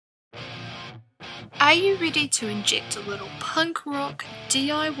Are you ready to inject a little punk rock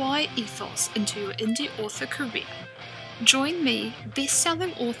DIY ethos into your indie author career? Join me,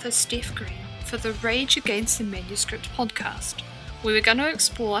 best-selling author Steph Green, for the Rage Against the Manuscript podcast, where we're going to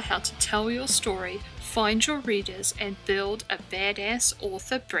explore how to tell your story, find your readers, and build a badass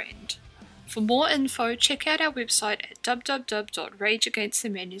author brand. For more info, check out our website at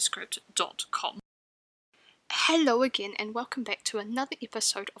www.rageagainstthemanuscript.com. Hello again, and welcome back to another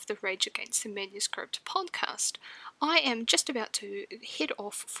episode of the Rage Against the Manuscript podcast. I am just about to head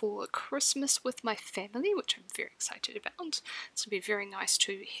off for Christmas with my family, which I'm very excited about. It's going to be very nice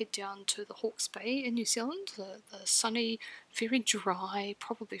to head down to the Hawke's Bay in New Zealand, the sunny, very dry,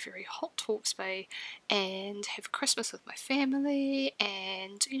 probably very hot Hawke's Bay, and have Christmas with my family,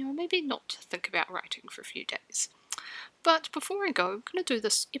 and, maybe not think about writing for a few days. But before I go, I'm going to do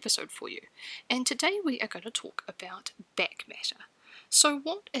this episode for you. And today we are going to talk about back matter. So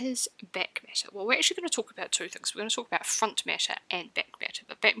what is back matter? Well, we're actually going to talk about two things. We're going to talk about front matter and back matter.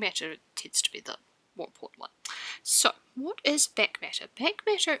 But back matter tends to be the more important one. So what is back matter? Back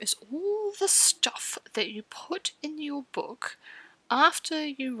matter is all the stuff that you put in your book after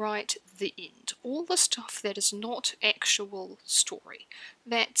you write the end, all the stuff that is not actual story,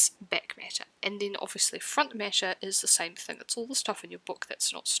 that's back matter. And then obviously front matter is the same thing. It's all the stuff in your book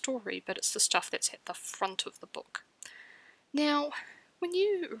that's not story, but it's the stuff that's at the front of the book. Now, when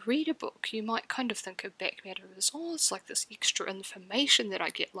you read a book, you might kind of think of back matter as, it's like this extra information that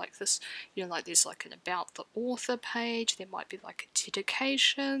I get, like this, like there's like an about the author page, there might be like a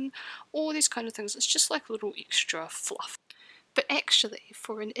dedication, all these kind of things. It's just like little extra fluff. But actually,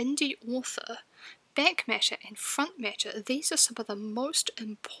 for an indie author, back matter and front matter, these are some of the most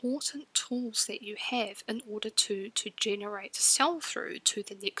important tools that you have in order to generate sell-through to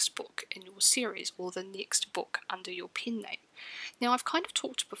the next book in your series or the next book under your pen name. Now, I've kind of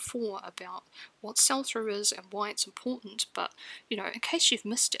talked before about what sell-through is and why it's important, but, in case you've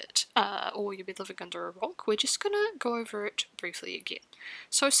missed it, or you've been living under a rock, we're just going to go over it briefly again.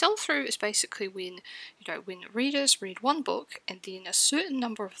 So sell-through is basically when readers read one book, and then a certain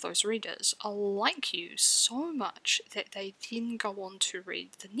number of those readers are like you so much that they then go on to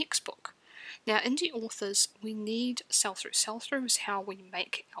read the next book. Now, indie authors, we need sell-through. Sell-through is how we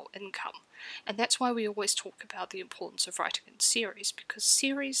make our income. And that's why we always talk about the importance of writing in series, because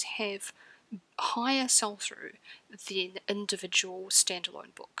series have higher sell-through than individual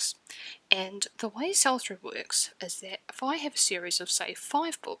standalone books. And the way sell-through works is that if I have a series of, say,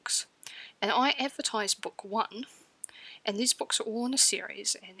 5 books, and I advertise book 1, and these books are all in a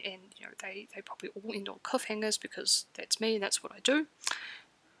series, and they probably all end on cliffhangers because that's me and that's what I do.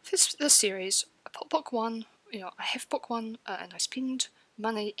 This series, I put book 1, I have book 1 and I spend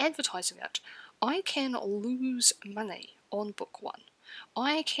money advertising it. I can lose money on book 1.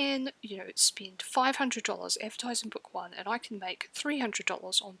 I can, spend $500 advertising book 1 and I can make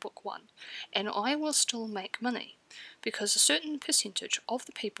 $300 on book 1, and I will still make money because a certain percentage of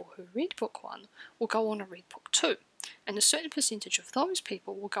the people who read book 1 will go on and read book 2. And a certain percentage of those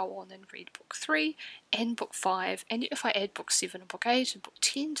people will go on and read book 3 and book 5, and if I add book 7 and book 8 and book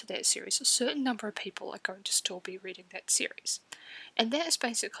 10 to that series, a certain number of people are going to still be reading that series. And that is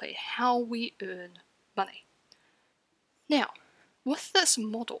basically how we earn money. Now, with this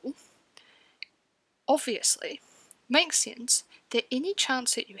model, obviously, makes sense that any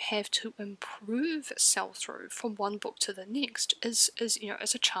chance that you have to improve sell-through from one book to the next is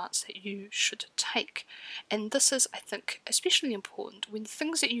a chance that you should take. And this is, I think, especially important when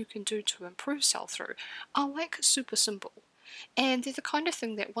things that you can do to improve sell-through are like super simple. And they're the kind of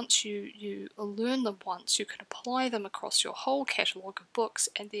thing that once you learn them once, you can apply them across your whole catalogue of books,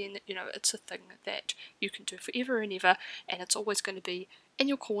 and then, it's a thing that you can do forever and ever, and it's always going to be in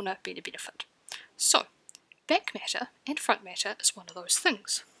your corner, being a benefit. So, back matter and front matter is one of those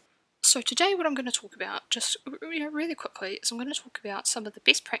things. So today what I'm going to talk about, just really quickly, is I'm going to talk about some of the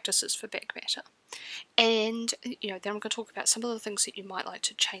best practices for back matter. And, then I'm going to talk about some of the things that you might like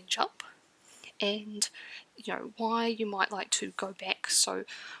to change up, and why you might like to go back. So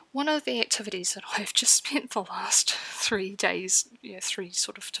one of the activities that I've just spent the last 3 days, 3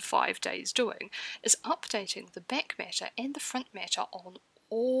 sort of to 5 days doing, is updating the back matter and the front matter on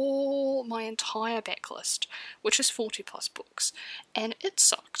all my entire backlist, which is 40 plus books, and it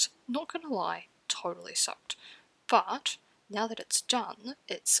sucked, not gonna lie, totally sucked. But now that it's done,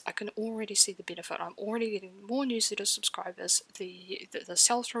 I can already see the benefit. I'm already getting more newsletter subscribers. The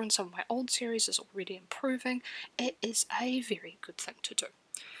sell-through in some of my old series is already improving. It is a very good thing to do.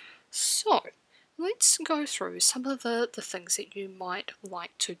 So let's go through some of the things that you might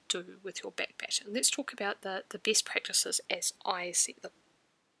like to do with your back pattern. Let's talk about the best practices as I see them.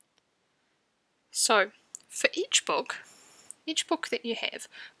 So for each book that you have,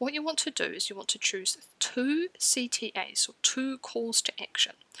 what you want to do is you want to choose 2 CTAs, or 2 calls to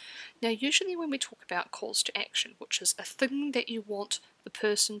action. Now usually when we talk about calls to action, which is a thing that you want the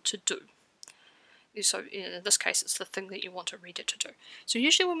person to do, so in this case it's the thing that you want a reader to do. So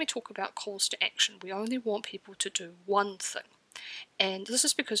usually when we talk about calls to action, we only want people to do one thing. And this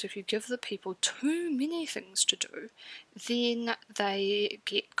is because if you give the people too many things to do, then they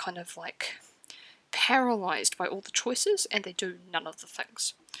get kind of like paralyzed by all the choices and they do none of the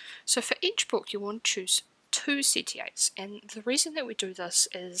things. So for each book you want to choose 2 CTAs, and the reason that we do this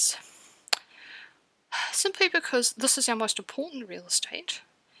is simply because this is our most important real estate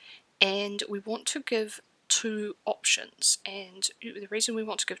and we want to give 2 options. And the reason we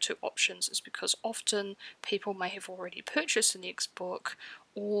want to give 2 options is because often people may have already purchased the next book,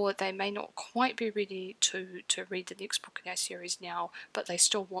 or they may not quite be ready to read the next book in our series now, but they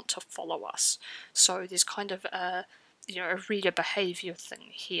still want to follow us. So there's kind of a reader behavior thing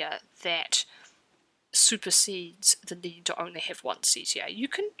here that supersedes the need to only have one CTA.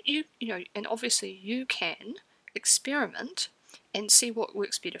 And obviously you can experiment and see what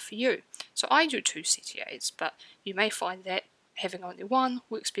works better for you. So I do 2 CTAs, but you may find that having only one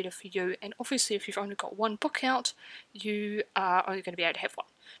works better for you, and obviously if you've only got one book out, you are only going to be able to have one.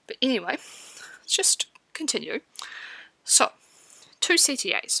 But anyway, let's just continue. So, 2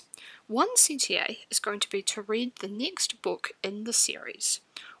 CTAs. One CTA is going to be to read the next book in the series,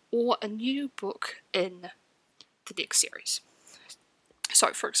 or a new book in the next series.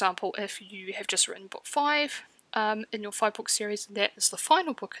 So for example, if you have just written book 5 in your 5-book series, and that is the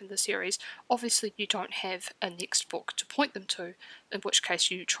final book in the series, obviously you don't have a next book to point them to, in which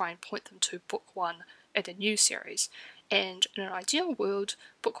case you try and point them to book 1 in a new series. And in an ideal world,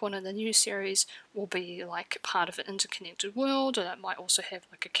 book 1 in the new series will be like part of an interconnected world, and it might also have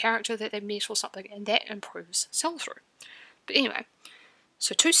like a character that they met or something, and that improves sell-through. But anyway,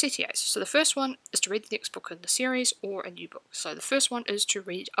 so 2 CTAs. So the first one is to read the next book in the series or a new book. So the first one is to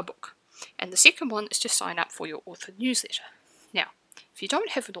read a book. And the second one is to sign up for your author newsletter. Now, if you don't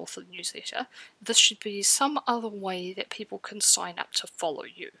have an author newsletter, this should be some other way that people can sign up to follow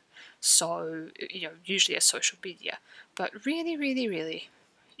you. So, usually a social media. But really, really, really,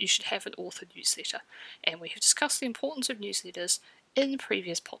 you should have an author newsletter. And we have discussed the importance of newsletters in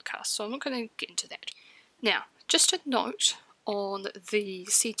previous podcasts, so I'm not going to get into that. Now, just a note on the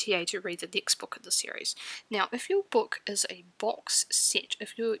CTA to read the next book in the series. Now, if your book is a box set,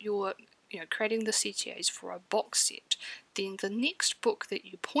 if you're creating the CTAs for a box set, then the next book that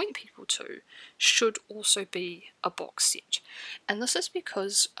you point people to should also be a box set. And this is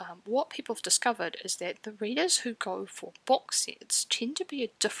because what people have discovered is that the readers who go for box sets tend to be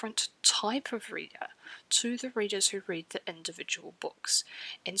a different type of reader to the readers who read the individual books.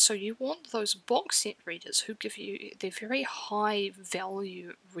 And so you want those box set readers who give you, they're very high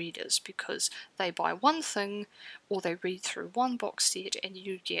value readers because they buy one thing or they read through one box set and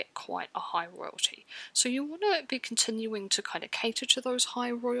you get quite a high royalty. So you want to be continuing to kind of cater to those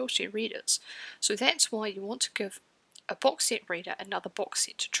high royalty readers. So that's why you want to give a box set reader another box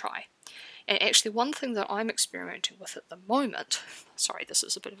set to try. And actually one thing that I'm experimenting with at the moment, sorry this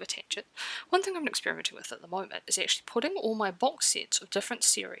is a bit of a tangent, one thing I'm experimenting with at the moment is actually putting all my box sets of different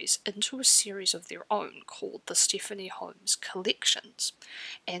series into a series of their own called the Stephanie Holmes Collections.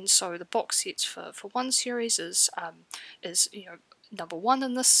 And so the box sets for one series is number 1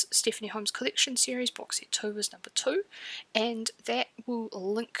 in this Stephanie Holmes Collection series, box set 2 is number 2, and that will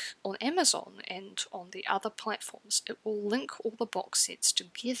link on Amazon and on the other platforms. It will link all the box sets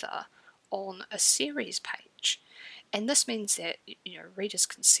together on a series page, and this means that readers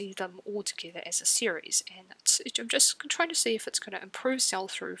can see them all together as a series, and I'm just trying to see if it's going to improve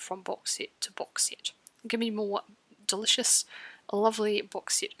sell-through from box set to box set, give me more delicious, lovely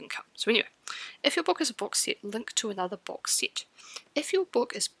box set income. So anyway, if your book is a box set, link to another box set. If your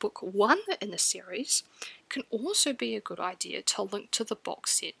book is book 1 in a series, it can also be a good idea to link to the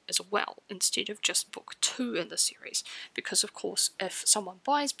box set as well, instead of just book 2 in the series, because of course if someone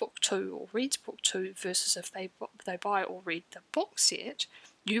buys book 2 or reads book 2 versus if they buy or read the box set,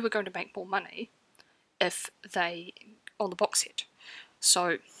 you are going to make more money if they on the box set. So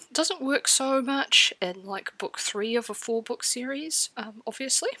it doesn't work so much in like book 3 of a 4-book series,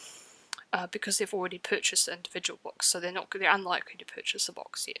 obviously, because they've already purchased the individual books, so they're unlikely to purchase the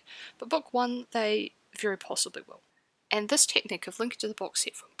box set. But book 1, they very possibly will. And this technique of linking to the box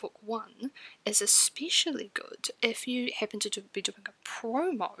set from book 1 is especially good if you happen to be doing a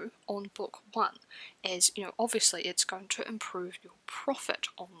promo on book 1, as obviously it's going to improve your profit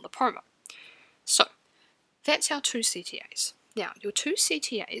on the promo. So that's our 2 CTAs. Now, your two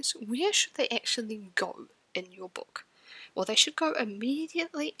CTAs, where should they actually go in your book? Well, they should go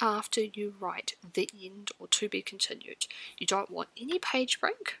immediately after you write the end or to be continued. You don't want any page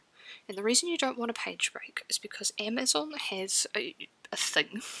break. And the reason you don't want a page break is because Amazon has a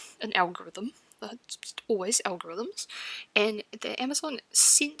thing, an algorithm. It's always algorithms, and the Amazon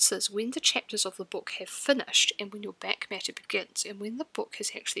senses when the chapters of the book have finished and when your back matter begins, and when the book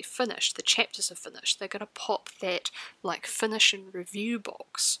has actually finished, the chapters are finished, they're going to pop that like finish and review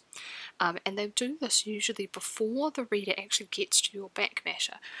box. And they do this usually before the reader actually gets to your back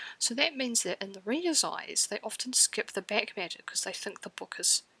matter. So that means that in the reader's eyes, they often skip the back matter because they think the book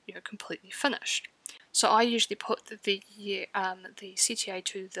is completely finished. So I usually put the CTA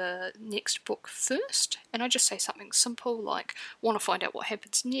to the next book first, and I just say something simple like, want to find out what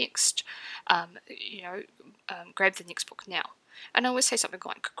happens next, grab the next book now. And I always say something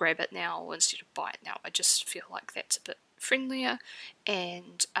like, grab it now instead of buy it now. I just feel like that's a bit friendlier,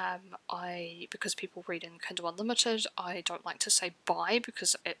 and because people read in Kindle Unlimited, I don't like to say buy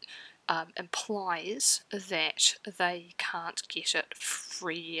because it implies that they can't get it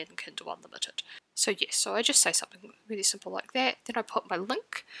free in Kindle Unlimited. So yes, so I just say something really simple like that, then I put my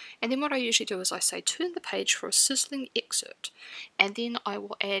link, and then what I usually do is I say turn the page for a sizzling excerpt, and then I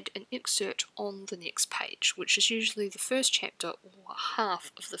will add an excerpt on the next page, which is usually the first chapter or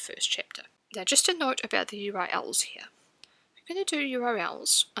half of the first chapter. Now just a note about the URLs here. If you're going to do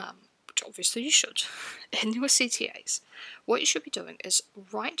URLs, which obviously you should, in your CTAs, what you should be doing is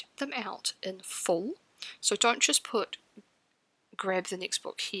write them out in full, so don't just put grab the next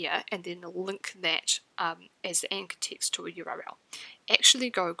book here and then link that as the anchor text to a URL. Actually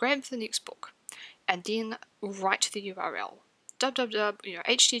go grab the next book and then write the URL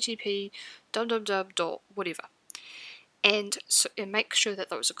http whatever, and make sure that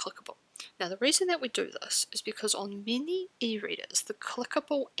those are clickable. Now the reason that we do this is because on many e-readers the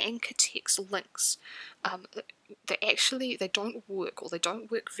clickable anchor text links they don't work, or they don't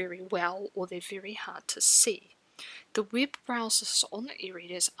work very well, or they're very hard to see. The web browsers on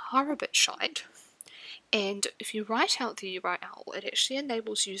e-readers are a bit shite, and if you write out the URL, it actually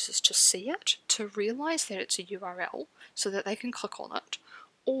enables users to see it, to realise that it's a URL, so that they can click on it,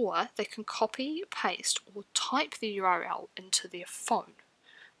 or they can copy, paste, or type the URL into their phone,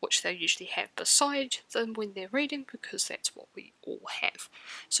 which they usually have beside them when they're reading, because that's what we all have.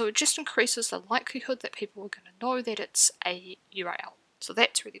 So it just increases the likelihood that people are going to know that it's a URL. So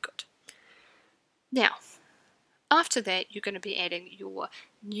that's really good. Now, after that, you're going to be adding your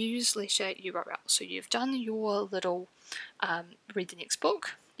newsletter URL. So you've done your little read the next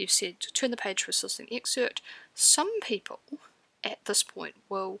book. You've said turn the page for a sizzling excerpt. Some people at this point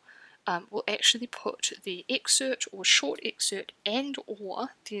will actually put the excerpt or short excerpt and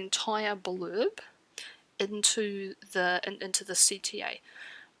or the entire blurb into the CTA.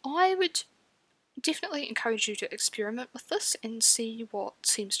 I would definitely encourage you to experiment with this and see what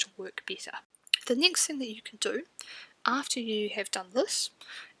seems to work better. The next thing that you can do after you have done this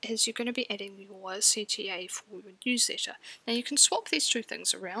is you're going to be adding your CTA for your newsletter. Now you can swap these two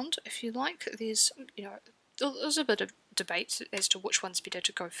things around if you like. There's a bit of debate as to which one's better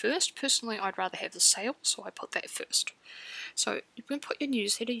to go first. Personally, I'd rather have the sale, so I put that first. So you're going to put your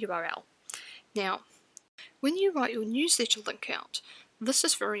newsletter URL. Now, when you write your newsletter link out, this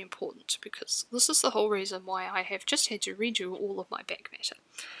is very important because this is the whole reason why I have just had to redo all of my back matter.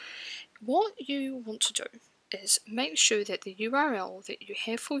 What you want to do is make sure that the URL that you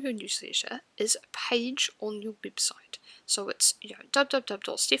have for your newsletter is a page on your website. So it's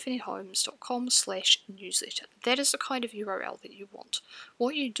www.stephanieholmes.com/newsletter. That is the kind of URL that you want.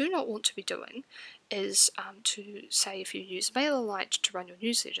 What you do not want to be doing is to say, if you use MailerLite to run your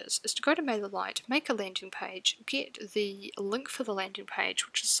newsletters, is to go to MailerLite, make a landing page, get the link for the landing page,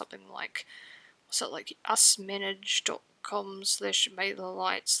 which is something like,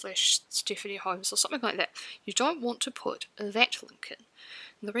 usmanage.com/MailerLite/Stephanie Holmes or something like that. You don't want to put that link in.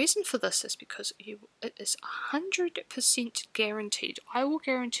 And the reason for this is because it is 100% guaranteed. I will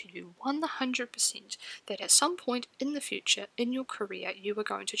guarantee you 100% that at some point in the future in your career you are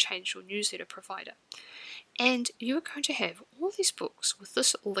going to change your newsletter provider. And you are going to have all these books with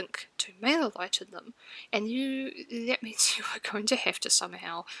this link to MailerLite in them, and that means you are going to have to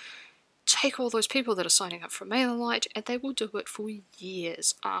somehow take all those people that are signing up for MailerLite, and they will do it for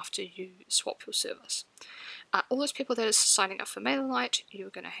years after you swap your service. All those people that are signing up for MailerLite,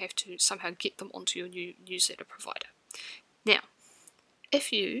 you're going to have to somehow get them onto your new newsletter provider. Now,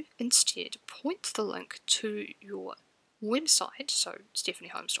 if you instead point the link to your website, so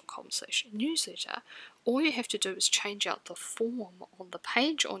stephanieholmes.com/newsletter, all you have to do is change out the form on the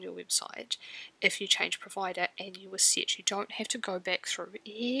page on your website if you change provider, and you are set. You don't have to go back through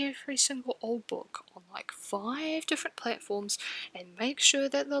every single old book on like 5 different platforms and make sure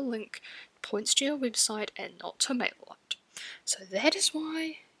that the link points to your website and not to MailerLite. So that is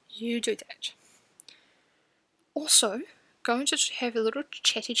why you do that. Also, going to have a little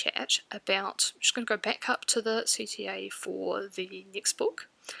chatty chat about, I'm just going to go back up to the CTA for the next book.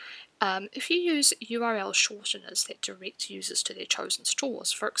 If you use URL shorteners that direct users to their chosen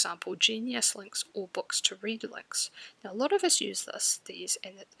stores, for example, Genius links or Books to Read links. Now, a lot of us use these,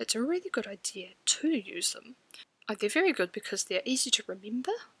 and it's a really good idea to use them. They're very good because they're easy to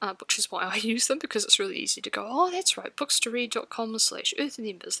remember, which is why I use them, because it's really easy to go, oh, that's right, bookstoread.com/Earth and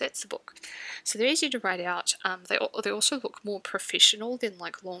Embers, that's the book. So they're easy to write out. They also look more professional than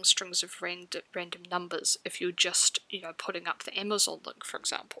like long strings of random numbers if you're just, putting up the Amazon link, for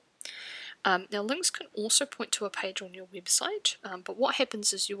example. Now, links can also point to a page on your website, but what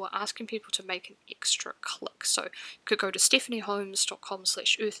happens is you are asking people to make an extra click. So you could go to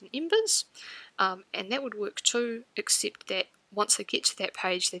stephanieholmes.com/Earth and Embers, and that would work too, except that once they get to that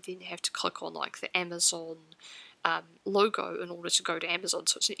page, they then have to click on like the Amazon logo in order to go to Amazon.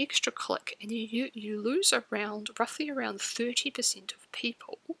 So it's an extra click, and you lose roughly around 30% of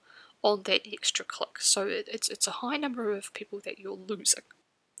people on that extra click. So it's a high number of people that you're losing.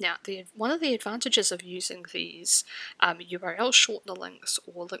 Now, one of the advantages of using these URL shortener links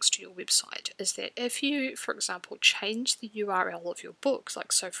or links to your website is that if you, for example, change the URL of your book,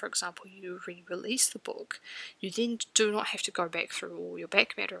 like so for example you re-release the book, you then do not have to go back through all your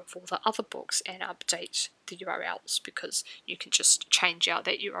back matter of all the other books and update the URLs, because you can just change out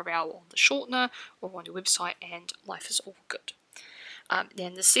that URL on the shortener or on your website and life is all good.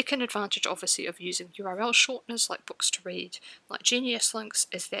 Then the second advantage, obviously, of using URL shorteners like Books to Read, like Genius links,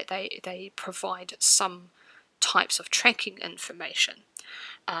 is that they provide some types of tracking information.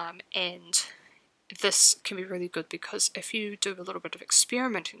 And this can be really good because if you do a little bit of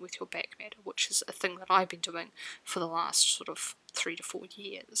experimenting with your back matter, which is a thing that I've been doing for the last sort of 3 to 4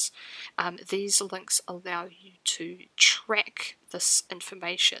 years, these links allow you to track this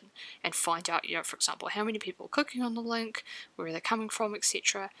information and find out, for example, how many people are clicking on the link, where they're coming from,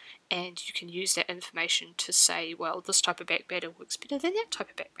 etc. And you can use that information to say, well, this type of back matter works better than that type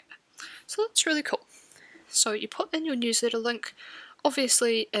of back matter. So that's really cool. So you put in your newsletter link.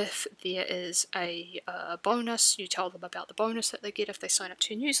 Obviously, if there is a bonus, you tell them about the bonus that they get if they sign up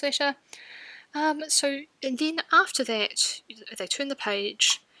to your newsletter. And then after that, they turn the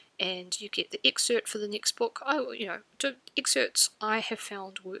page and you get the excerpt for the next book. Excerpts I have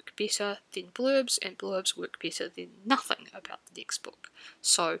found work better than blurbs, and blurbs work better than nothing about the next book.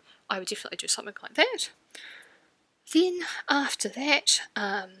 So I would definitely do something like that. Then after that,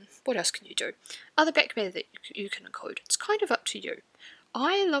 what else can you do? Other back matter that you can include. It's kind of up to you.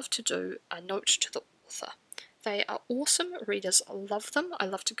 I love to do a note to the author. They are awesome. Readers love them. I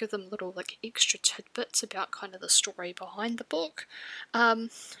love to give them little like extra tidbits about kind of the story behind the book.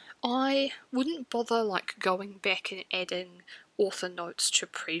 I wouldn't bother like going back and adding author notes to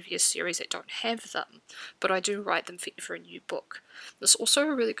previous series that don't have them, but I do write them for a new book. It's also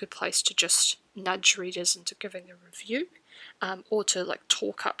a really good place to just nudge readers into giving a review, or to like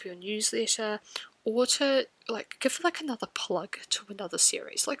talk up your newsletter, or to like give like another plug to another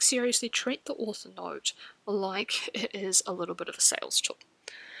series. Like seriously, treat the author note like it is a little bit of a sales tool.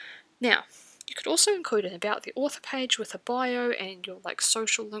 Now, you could also include an about the author page with a bio and your like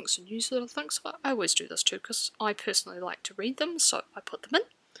social links and newsletter links. I always do this too because I personally like to read them, so I put them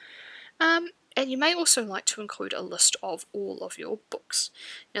in. And you may also like to include a list of all of your books.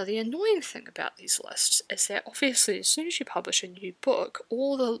 Now, the annoying thing about these lists is that obviously as soon as you publish a new book,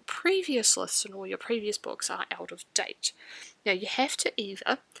 all the previous lists and all your previous books are out of date. Now, you have to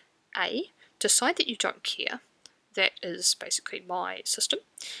either A, decide that you don't care. That is basically my system.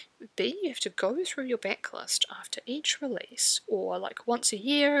 B, you have to go through your backlist after each release, or like once a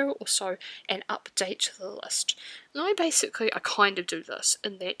year or so, and update the list. And I kind of do this,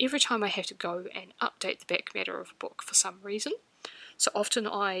 in that every time I have to go and update the back matter of a book for some reason. So often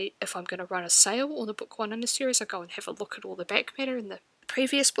if I'm going to run a sale on a book one in the series, I go and have a look at all the back matter in the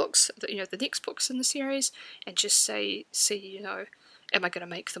previous books, the next books in the series, and just see, am I going to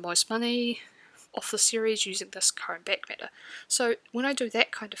make the most money off the series using this current back matter. So when I do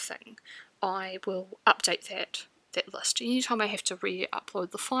that kind of thing, I will update that list. Anytime I have to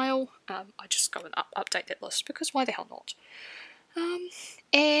re-upload the file, I just go and update that list, because why the hell not?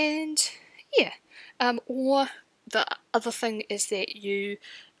 Or the other thing is that you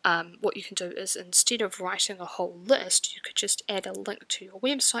what you can do is, instead of writing a whole list, you could just add a link to your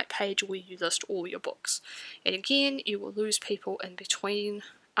website page where you list all your books. And again, you will lose people in between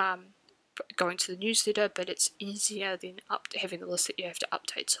going to the newsletter, but it's easier than having a list that you have to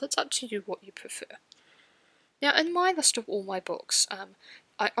update. So it's up to you what you prefer. Now, in my list of all my books,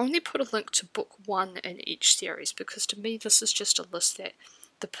 I only put a link to book 1 in each series, because to me this is just a list that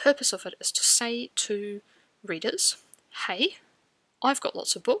the purpose of it is to say to readers, hey, I've got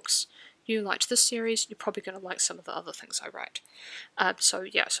lots of books, you liked this series, you're probably going to like some of the other things I write. So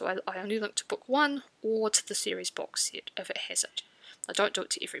I only link to book 1 or to the series box set if it has it. I don't do it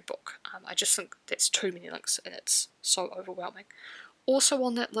to every book. I just think that's too many links and it's so overwhelming. Also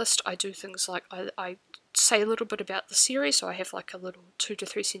on that list, I do things like I say a little bit about the series, so I have like a little 2 to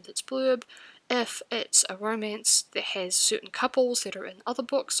 3 sentence blurb. If it's a romance that has certain couples that are in other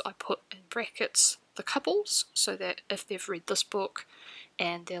books, I put in brackets the couples, so that if they've read this book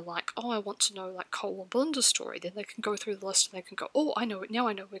and they're like, oh, I want to know like Cole and Belinda's story, then they can go through the list and they can go, oh, I know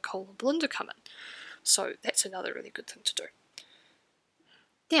where Cole and Belinda come in. So that's another really good thing to do.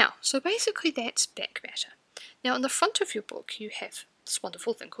 Now, so basically that's back matter. Now in the front of your book you have this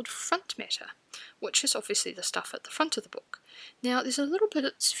wonderful thing called front matter, which is obviously the stuff at the front of the book. Now there's a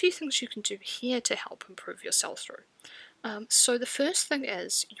few things you can do here to help improve your sell-through. So the first thing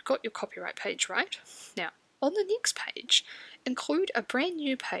is, you've got your copyright page, right? Now, on the next page, include a brand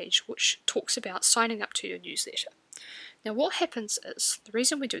new page which talks about signing up to your newsletter. Now what happens is, the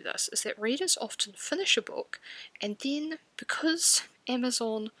reason we do this is that readers often finish a book, and then because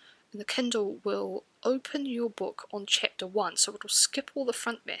Amazon and the Kindle will open your book on chapter 1, so it'll skip all the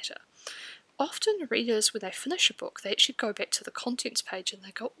front matter. Often readers, when they finish a book, they actually go back to the contents page and they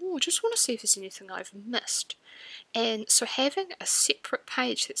go, oh, I just want to see if there's anything I've missed. And so having a separate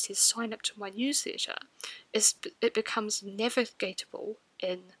page that says sign up to my newsletter, it becomes navigatable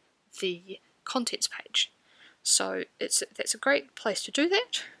in the contents page. So that's a great place to do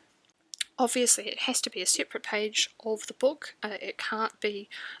that. Obviously it has to be a separate page of the book. It can't be,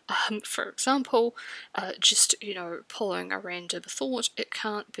 for example, just pulling a random thought. It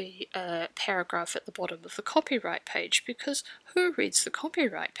can't be a paragraph at the bottom of the copyright page, because who reads the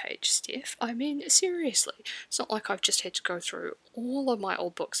copyright page, Steph? I mean, seriously. It's not like I've just had to go through all of my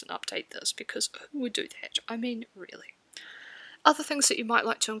old books and update this, because who would do that? I mean, really. Other things that you might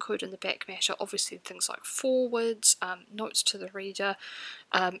like to include in the back matter, obviously things like forwards, notes to the reader.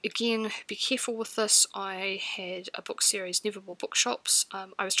 Again, be careful with this. I had a book series, Nevermore Bookshops.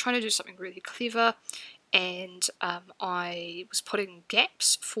 I was trying to do something really clever, and I was putting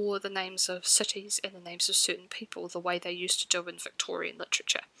gaps for the names of cities and the names of certain people, the way they used to do in Victorian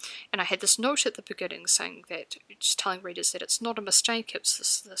literature. And I had this note at the beginning saying that, just telling readers that it's not a mistake,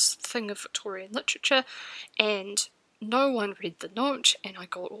 it's this thing of Victorian literature, and no one read the note, and I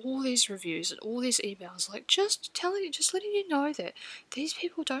got all these reviews and all these emails like just letting you know that these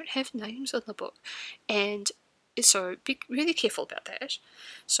people don't have names in the book. And so be really careful about that.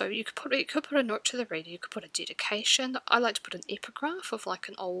 So you could put a note to the reader, you could put a dedication. I like to put an epigraph of like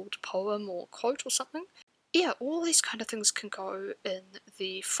an old poem or quote or something. Yeah, all these kind of things can go in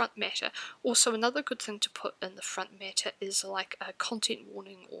the front matter. Also, another good thing to put in the front matter is like a content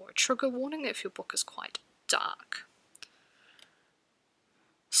warning or a trigger warning if your book is quite dark.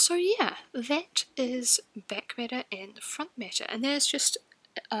 So yeah, that is back matter and front matter, and there's just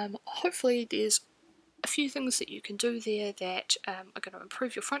hopefully there's a few things that you can do there that are going to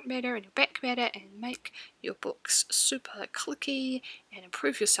improve your front matter and your back matter and make your books super clicky and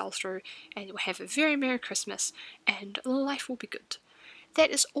improve your sell-through, and you'll have a very Merry Christmas and life will be good. That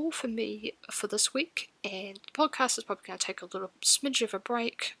is all for me for this week, and the podcast is probably going to take a little smidge of a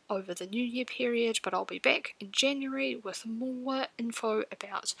break over the New Year period, but I'll be back in January with more info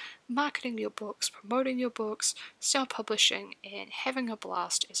about marketing your books, promoting your books, self-publishing, and having a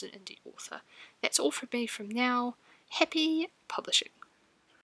blast as an indie author. That's all from me from now. Happy publishing!